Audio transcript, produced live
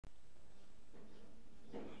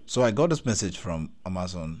So I got this message from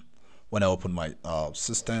Amazon when I opened my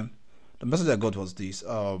system. The message I got was this.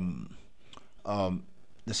 Um,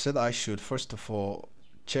 they said I should first of all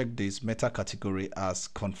check this meta category as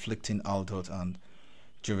conflicting adult and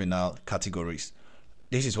juvenile categories.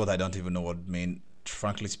 This is what I don't even know what mean.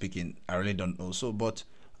 Frankly speaking, I really don't know. So, but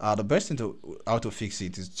the best thing to how to fix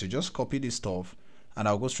it is to just copy this stuff, and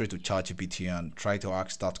I'll go straight to ChatGPT and try to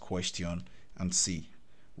ask that question and see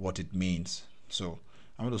what it means. So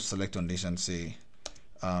I'm going to select on this and say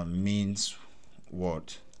means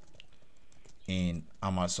what in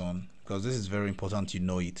Amazon, because this is very important you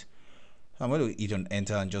know it. So I'm going to hit on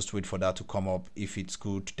enter and just wait for that to come up. If it's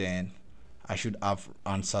good, then I should have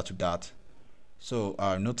answer to that. So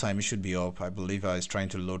no time, it should be up. I believe it's trying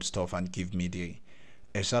to load stuff and give me the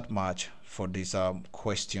exact match for this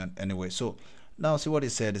question anyway. So now see what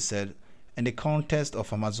it said. It said in the context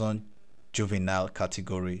of Amazon juvenile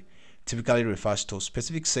category typically refers to a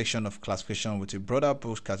specific section of classification with a broader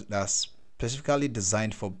book that's specifically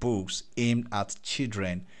designed for books aimed at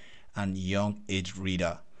children and young age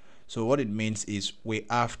reader. So what it means is we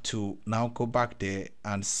have to now go back there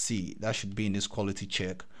and see that should be in this quality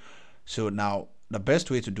check. So now the best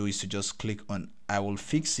way to do is to just click on I will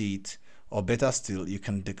fix it, or better still, you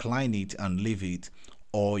can decline it and leave it,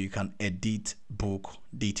 or you can edit book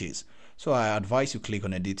details. So I advise you click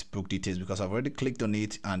on edit book details because I've already clicked on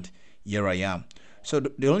it and here I am. So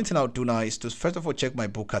the only thing I'll do now is to first of all check my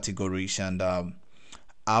book categories, and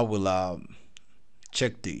I will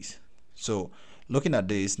check this. So looking at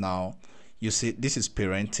this now, you see this is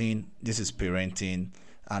parenting,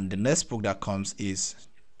 and the next book that comes is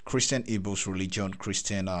Christian ebooks, religion,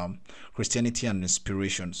 Christianity and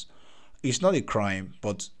inspirations. It's not a crime,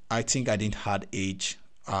 but I think I didn't add age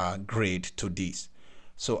grade to this.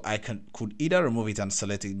 So I could either remove it and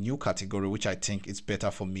select a new category, which I think is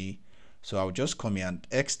better for me. So I'll just come here and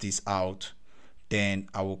X this out. Then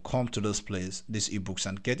I will come to this place, these ebooks,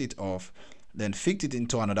 and get it off. Then fix it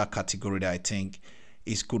into another category that I think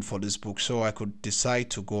is good for this book. So I could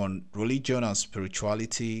decide to go on religion and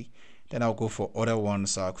spirituality. Then I'll go for other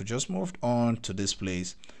ones. So I could just move on to this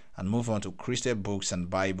place and move on to Christian books and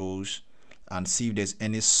Bibles and see if there's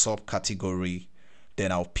any subcategory.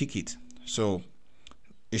 Then I'll pick it. So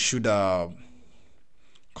it should come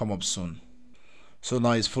up soon. So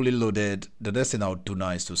now it's fully loaded. The next thing I'll do now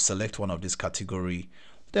is to select one of this category.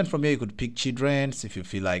 Then from here you could pick children's if you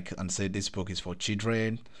feel like, and say this book is for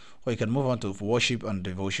children, or you can move on to worship and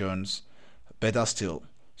devotions, better still.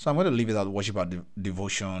 So I'm going to leave it at worship and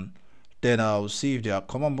devotion. Then I'll see if there are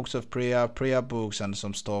common books of prayer books and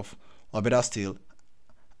some stuff, or better still,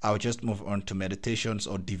 I'll just move on to meditations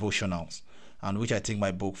or devotionals, and which I think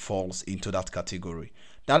my book falls into that category.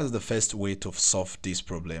 That is the first way to solve this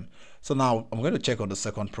problem. So now I'm going to check on the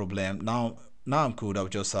second problem. Now I'm good. I'll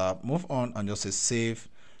just move on and just say save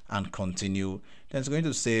and continue. Then it's going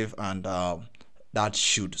to save, and that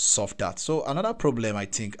should solve that. So another problem I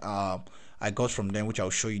think I got from them, which I'll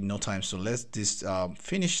show you in no time. So let's this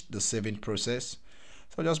finish the saving process.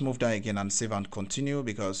 So I'll just move down again and save and continue,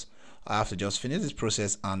 because I have to just finish this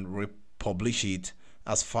process and republish it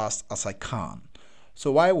as fast as I can.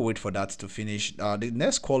 So while we wait for that to finish, the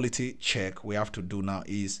next quality check we have to do now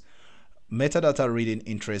is metadata reading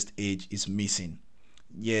interest age is missing.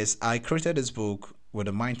 Yes, I created this book with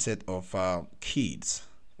the mindset of kids.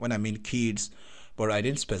 When I mean kids, but I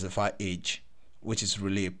didn't specify age, which is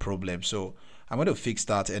really a problem. So I'm going to fix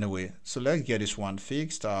that anyway. So let's get this one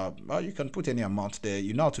fixed. Well, you can put any amount there.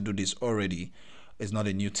 You know how to do this already. It's not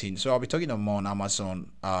a new thing. So I'll be talking more on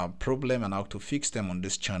Amazon problem and how to fix them on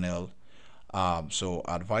this channel. So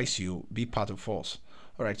I advise you be part of us.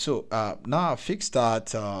 All right, so now I fixed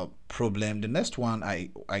that problem. The next one I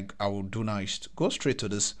will do now is to go straight to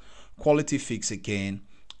this quality fix again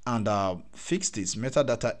and fix this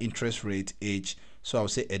metadata interest rate age. So I'll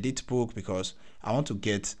say edit book because I want to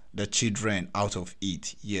get the children out of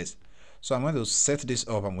it. Yes, so I'm going to set this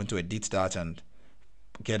up. I'm going to edit that and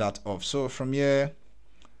get that off. So from here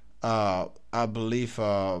I believe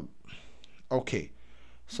okay,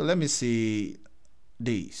 so let me see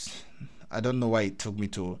this. I don't know why it took me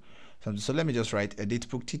to so let me just write edit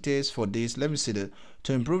book details for this. Let me see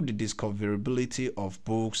to improve the discoverability of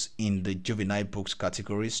books in the juvenile books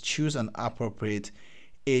categories, choose an appropriate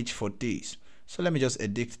age for this. So let me just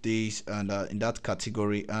edit this and in that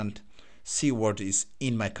category and see what is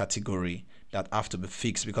in my category that have to be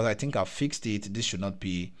fixed, because I think I've fixed it. This should not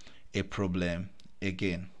be a problem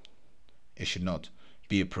again. It should not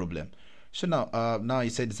be a problem. So now you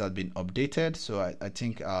said this has been updated. So I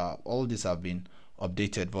think all these have been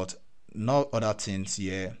updated, but not other things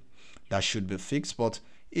here that should be fixed. But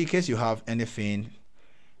in case you have anything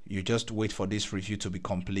You just wait for this review to be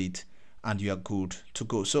complete and you are good to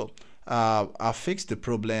go. So I've fixed the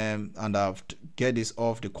problem and I've get this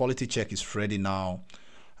off. The quality check is ready now.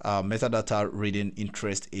 Metadata reading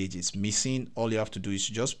interest age is missing. All you have to do is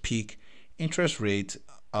just pick interest rate.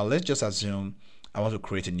 Let's just assume I want to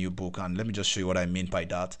create a new book, and let me just show you what I mean by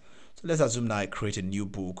that. So let's assume now I create a new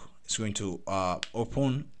book. It's going to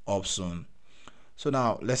open up soon. So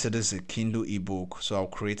now let's say this is a Kindle ebook. So I'll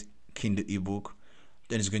create Kindle ebook,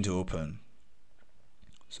 then it's going to open.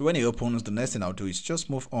 So when it opens, the next thing I'll do is just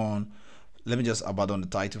move on. Let me just abandon the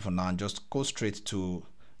title for now and just go straight to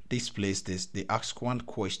this place. They ask one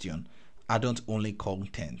question: adult only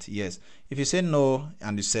content. Yes, if you say no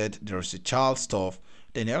and you said there's a child stuff,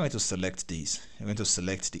 then you're going to select this. You're going to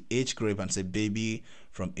select the age group and say baby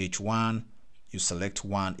from age 1. You select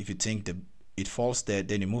 1. If you think it falls there,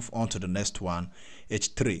 then you move on to the next one,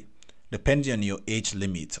 age 3, depending on your age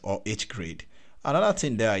limit or age grade. Another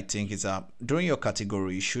thing there I think is during your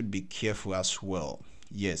category you should be careful as well.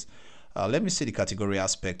 Yes, let me see the category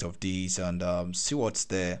aspect of these and see what's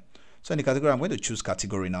there. So in the category, I'm going to choose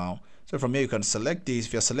category now. So from here you can select this.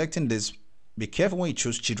 If you're selecting this, be careful when you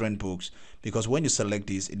choose children books, because when you select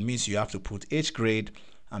this, it means you have to put age grade,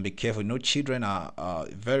 and be careful. Children are a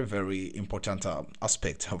very, very important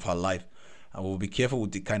aspect of our life, and we'll be careful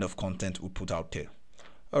with the kind of content we put out there.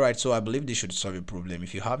 Alright, so I believe this should solve your problem.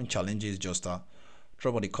 If you're having challenges, just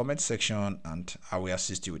drop on the comment section and I will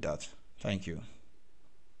assist you with that. Thank you.